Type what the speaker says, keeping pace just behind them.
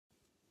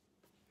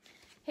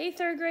Hey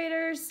third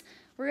graders,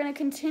 we're going to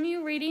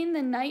continue reading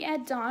The Night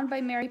at Dawn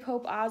by Mary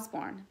Pope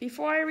Osborne.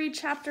 Before I read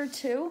chapter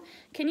 2,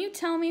 can you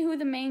tell me who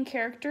the main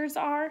characters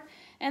are?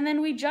 And then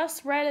we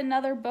just read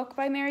another book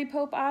by Mary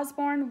Pope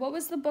Osborne. What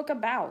was the book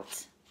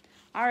about?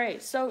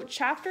 Alright, so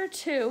chapter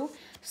 2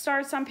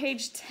 starts on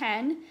page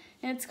 10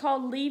 and it's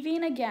called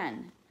Leaving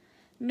Again.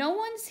 No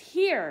one's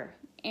here,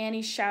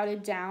 Annie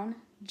shouted down.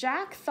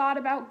 Jack thought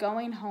about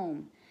going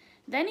home.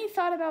 Then he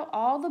thought about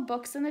all the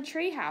books in the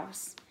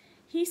treehouse.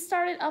 He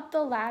started up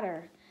the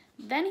ladder.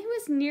 Then he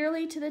was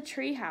nearly to the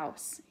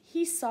treehouse.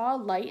 He saw a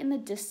light in the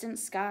distant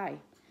sky.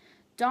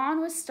 Dawn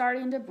was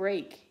starting to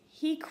break.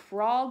 He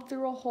crawled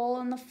through a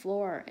hole in the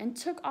floor and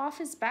took off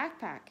his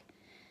backpack.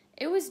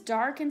 It was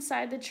dark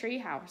inside the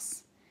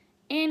treehouse.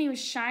 Annie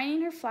was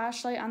shining her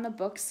flashlight on the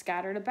books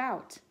scattered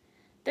about.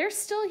 They're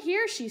still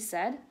here, she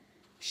said.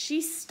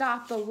 She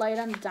stopped the light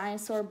on the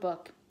dinosaur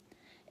book.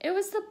 It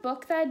was the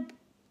book that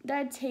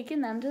had taken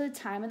them to the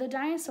time of the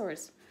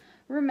dinosaurs.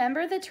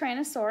 Remember the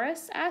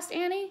Tyrannosaurus? Asked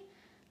Annie.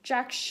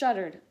 Jack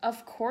shuddered.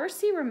 Of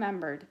course he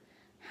remembered.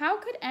 How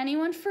could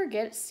anyone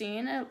forget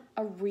seeing a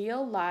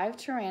real live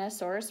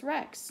Tyrannosaurus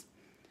Rex?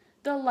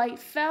 The light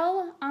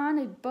fell on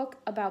a book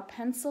about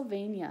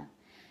Pennsylvania.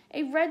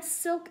 A red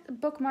silk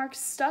bookmark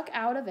stuck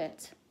out of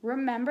it.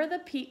 Remember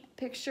the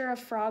picture of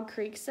Frog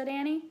Creek, said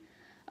Annie.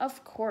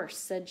 Of course,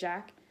 said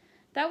Jack.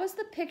 That was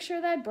the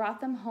picture that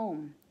brought them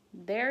home.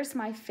 There's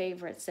my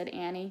favorite, said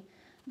Annie.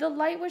 The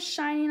light was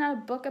shining on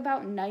a book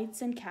about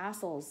knights and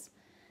castles.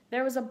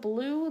 There was a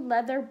blue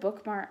leather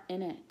bookmark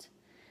in it.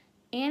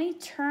 Annie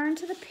turned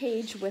to the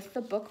page with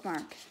the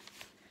bookmark.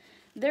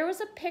 There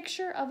was a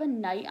picture of a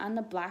knight on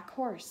the black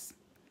horse.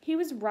 He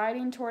was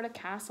riding toward a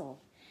castle.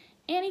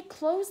 Annie,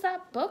 close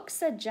that book,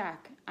 said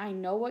Jack. I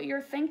know what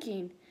you're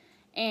thinking.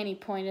 Annie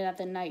pointed at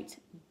the knight.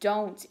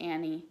 Don't,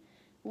 Annie.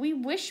 We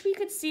wish we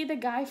could see the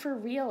guy for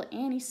real,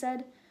 Annie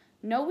said.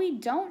 No, we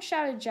don't,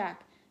 shouted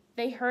Jack.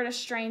 They heard a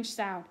strange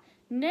sound.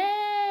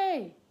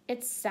 Nay!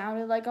 It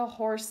sounded like a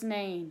horse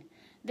neighing.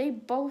 They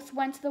both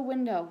went to the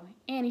window.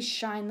 Annie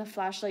shined the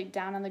flashlight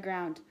down on the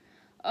ground.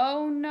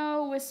 Oh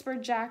no,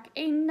 whispered Jack.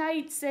 A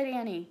knight, said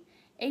Annie.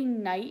 A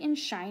knight in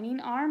shining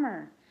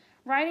armor,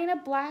 riding a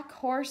black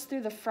horse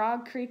through the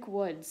Frog Creek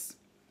woods.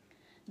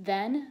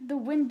 Then the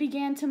wind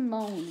began to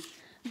moan.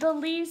 The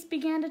leaves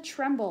began to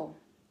tremble.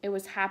 It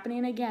was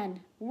happening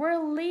again. We're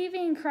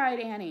leaving, cried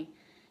Annie.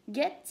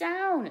 Get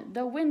down!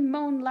 The wind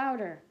moaned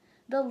louder.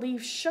 The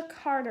leaves shook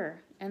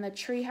harder, and the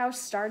treehouse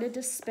started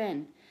to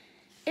spin.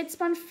 It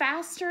spun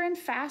faster and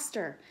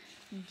faster.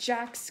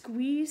 Jack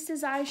squeezed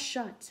his eyes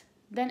shut.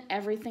 Then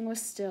everything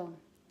was still.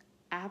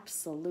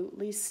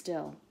 Absolutely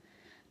still.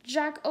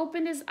 Jack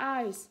opened his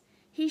eyes.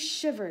 He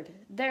shivered.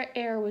 Their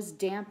air was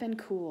damp and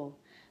cool.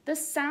 The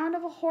sound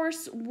of a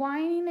horse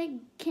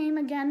whining came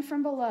again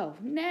from below.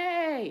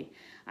 Nay!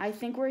 I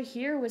think we're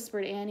here,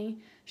 whispered Annie.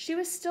 She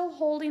was still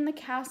holding the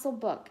castle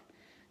book.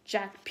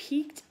 Jack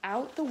peeked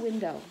out the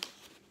window.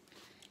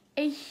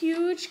 A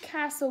huge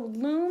castle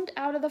loomed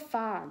out of the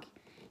fog.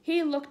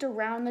 He looked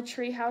around. The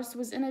treehouse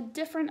was in a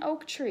different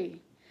oak tree,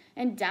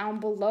 and down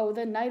below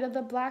the knight of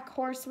the black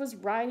horse was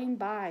riding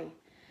by.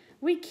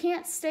 We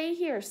can't stay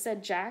here,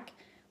 said Jack.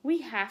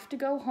 We have to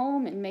go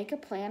home and make a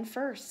plan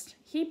first.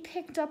 He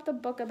picked up the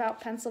book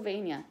about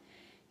Pennsylvania.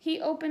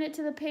 He opened it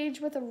to the page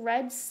with a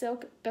red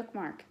silk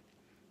bookmark.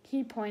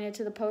 He pointed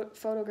to the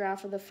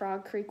photograph of the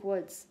Frog Creek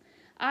woods.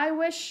 I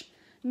wish...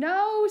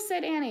 No,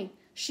 said Annie.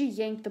 She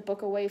yanked the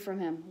book away from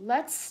him.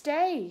 Let's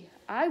stay.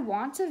 I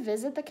want to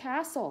visit the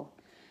castle.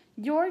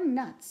 You're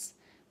nuts.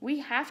 We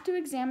have to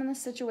examine the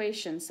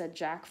situation, said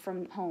Jack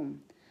from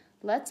home.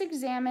 Let's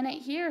examine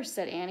it here,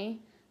 said Annie.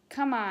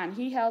 Come on,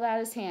 he held out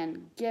his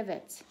hand. Give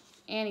it.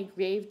 Annie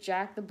gave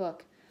Jack the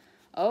book.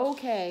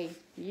 Okay,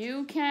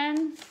 you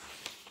can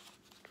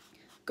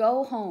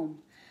go home.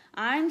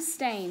 I'm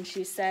staying,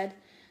 she said.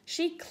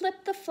 She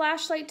clipped the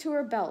flashlight to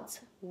her belt.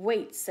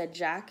 Wait, said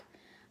Jack.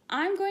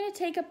 I'm going to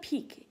take a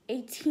peek,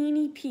 a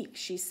teeny peek,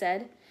 she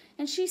said,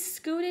 and she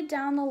scooted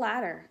down the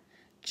ladder.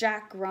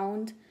 Jack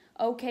groaned.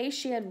 Okay,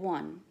 she had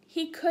won.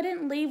 He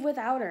couldn't leave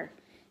without her.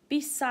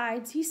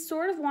 Besides, he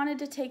sort of wanted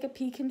to take a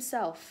peek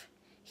himself.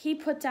 He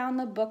put down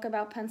the book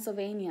about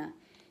Pennsylvania.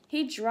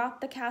 He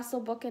dropped the castle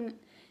book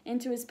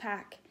into his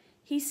pack.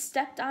 He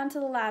stepped onto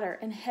the ladder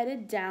and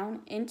headed down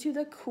into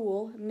the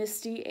cool,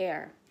 misty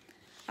air.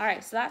 All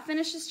right, so that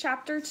finishes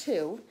chapter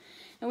 2.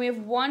 And we have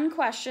one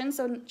question,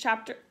 so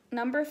chapter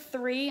number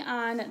 3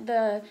 on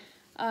the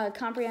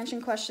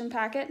comprehension question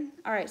packet.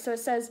 All right, so it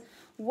says,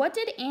 what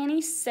did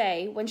Annie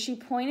say when she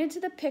pointed to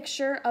the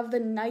picture of the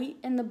knight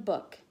in the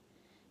book?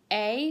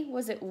 A,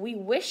 was it, we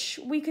wish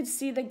we could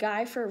see the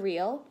guy for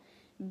real?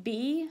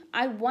 B,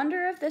 I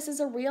wonder if this is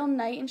a real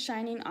knight in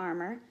shining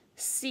armor?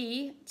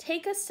 C,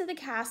 take us to the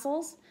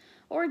castles?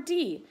 Or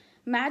D,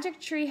 magic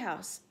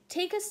treehouse,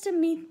 take us to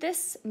meet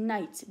this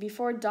knight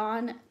before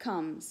dawn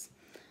comes?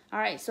 All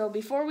right, so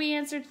before we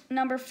answer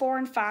number 4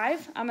 and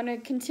 5, I'm going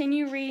to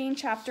continue reading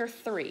chapter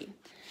 3.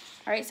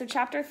 All right, so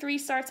chapter 3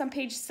 starts on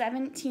page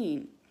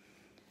 17.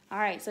 All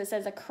right, so it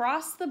says,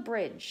 across the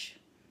bridge.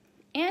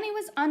 Annie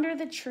was under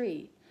the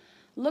tree,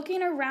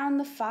 looking around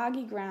the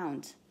foggy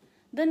ground.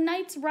 "The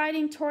knight's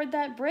riding toward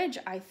that bridge,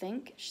 I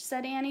think,"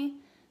 said Annie.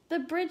 "The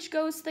bridge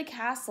goes to the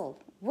castle."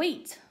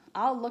 "Wait,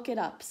 I'll look it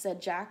up,"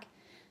 said Jack.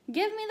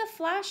 "Give me the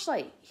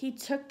flashlight." He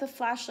took the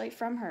flashlight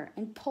from her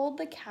and pulled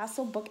the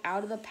castle book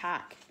out of the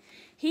pack.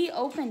 He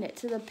opened it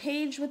to the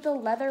page with the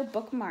leather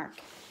bookmark.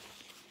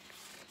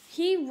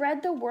 He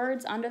read the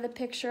words under the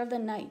picture of the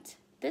knight.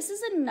 This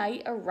is a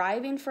knight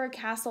arriving for a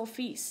castle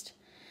feast.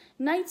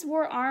 Knights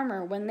wore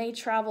armor when they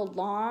traveled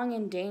long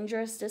and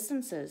dangerous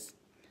distances.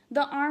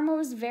 The armor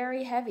was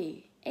very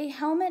heavy. A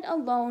helmet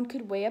alone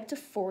could weigh up to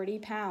 40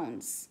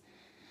 pounds.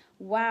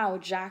 Wow,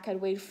 Jack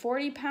had weighed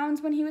 40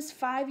 pounds when he was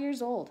 5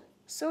 years old.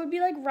 So it would be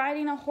like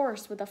riding a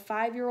horse with a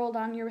 5-year-old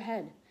on your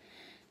head.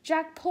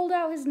 Jack pulled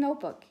out his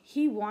notebook.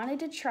 He wanted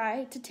to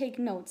try to take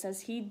notes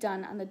as he'd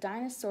done on the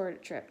dinosaur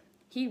trip.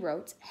 He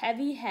wrote,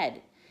 "Heavy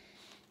head."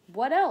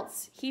 What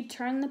else? He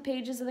turned the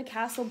pages of the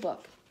castle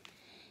book.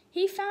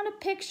 He found a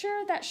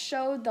picture that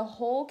showed the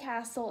whole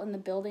castle and the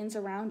buildings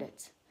around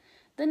it.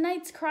 The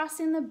knight's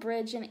crossing the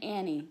bridge and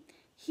Annie.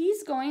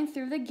 He's going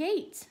through the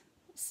gate.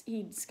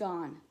 He's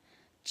gone.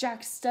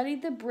 Jack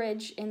studied the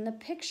bridge in the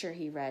picture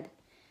he read.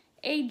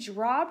 A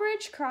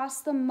drawbridge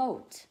crossed the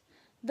moat.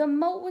 The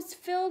moat was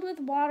filled with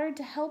water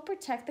to help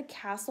protect the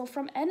castle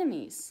from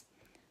enemies.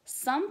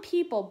 Some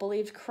people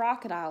believed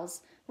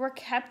crocodiles were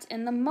kept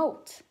in the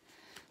moat.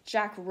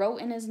 Jack wrote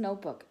in his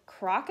notebook,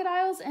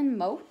 "Crocodiles and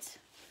moat?"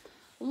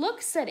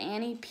 "Look," said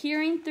Annie,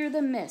 peering through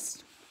the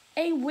mist.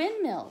 "A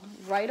windmill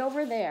right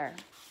over there."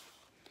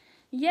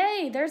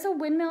 "Yay, there's a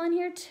windmill in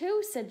here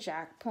too," said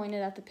Jack,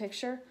 pointed at the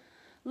picture.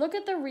 "Look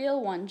at the real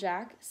one,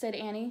 Jack," said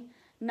Annie.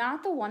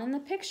 "Not the one in the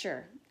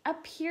picture." A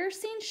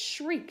piercing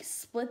shriek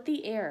split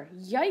the air.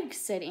 "Yikes,"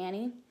 said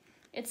Annie.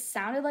 It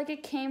sounded like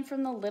it came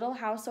from the little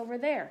house over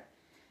there.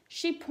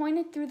 She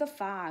pointed through the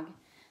fog.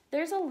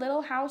 "There's a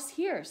little house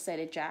here,"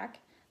 said Jack.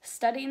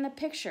 Studying the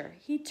picture,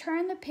 he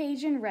turned the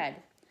page and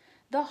read.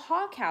 The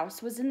hawk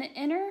house was in the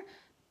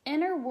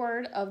inner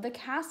ward of the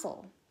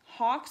castle.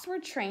 Hawks were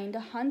trained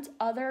to hunt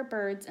other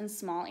birds and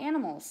small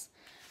animals.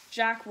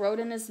 Jack wrote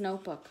in his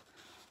notebook,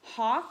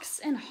 "Hawks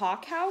and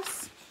hawk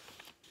house?"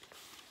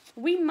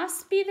 "We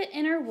must be the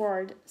inner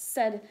ward,"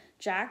 said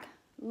Jack.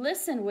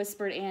 "Listen,"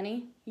 whispered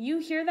Annie. "You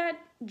hear that?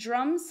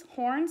 Drums,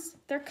 horns?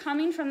 They're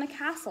coming from the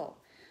castle.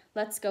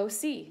 Let's go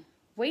see."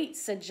 "Wait,"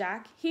 said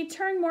Jack. He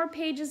turned more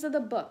pages of the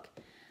book.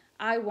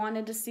 "I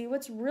wanted to see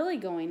what's really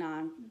going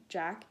on,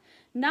 Jack.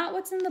 Not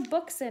what's in the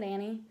book," said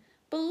Annie.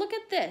 "But look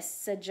at this,"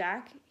 said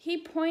Jack. He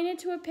pointed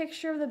to a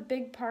picture of the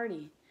big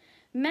party.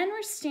 Men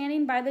were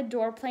standing by the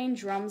door playing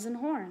drums and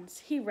horns.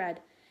 He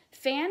read,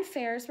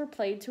 "Fanfares were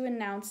played to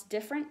announce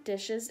different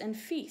dishes and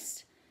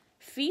feasts.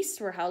 Feasts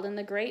were held in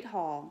the great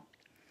hall."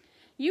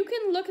 "You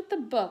can look at the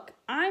book.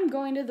 I'm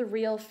going to the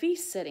real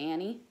feast," said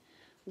Annie.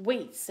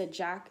 "Wait," said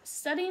Jack,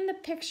 studying the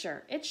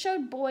picture. It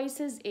showed boys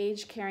his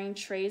age carrying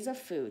trays of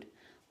food.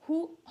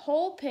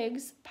 Whole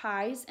pigs,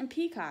 pies, and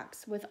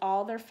peacocks with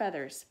all their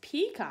feathers.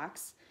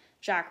 "Peacocks?"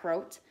 Jack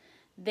wrote.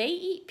 "They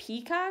eat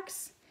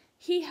peacocks?"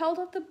 He held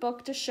up the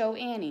book to show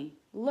Annie.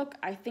 "Look,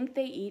 I think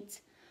they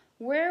eat."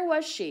 Where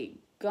was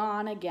she?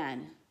 Gone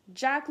again.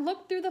 Jack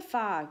looked through the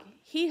fog.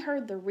 He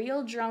heard the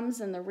real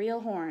drums and the real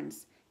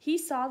horns. He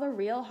saw the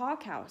real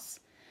hawk house,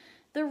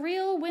 the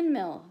real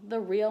windmill, the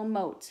real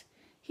moat.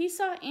 He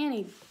saw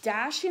Annie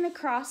dashing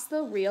across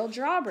the real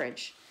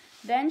drawbridge.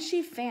 Then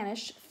she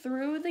vanished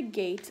through the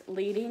gate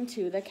leading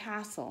to the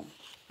castle.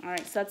 All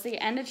right, so that's the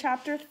end of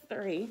chapter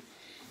 3.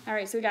 All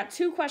right, so we got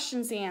 2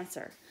 questions to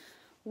answer.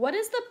 What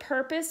is the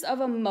purpose of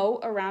a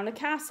moat around a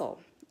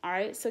castle? All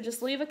right, so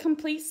just leave a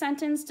complete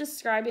sentence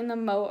describing the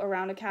moat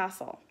around a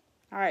castle.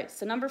 All right,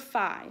 so number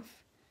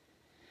 5.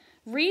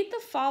 Read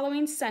the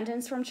following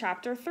sentence from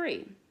chapter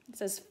 3. It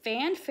says,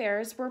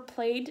 "Fanfares were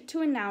played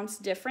to announce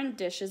different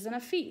dishes in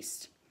a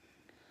feast."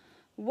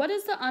 What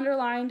does the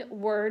underlined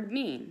word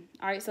mean?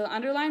 All right, so the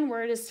underlined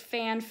word is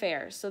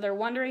fanfares. So they're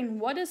wondering,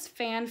 what does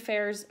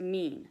fanfares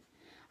mean?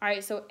 All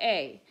right, so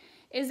A,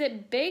 is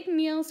it big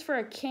meals for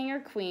a king or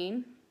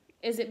queen?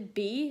 Is it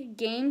B,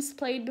 games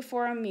played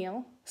before a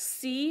meal?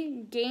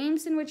 C,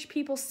 games in which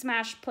people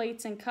smash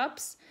plates and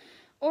cups?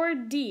 Or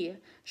D,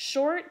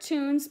 short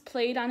tunes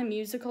played on a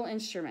musical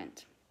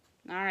instrument?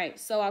 All right,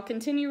 so I'll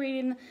continue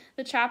reading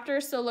the chapter,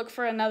 so look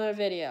for another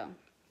video.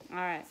 All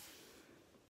right.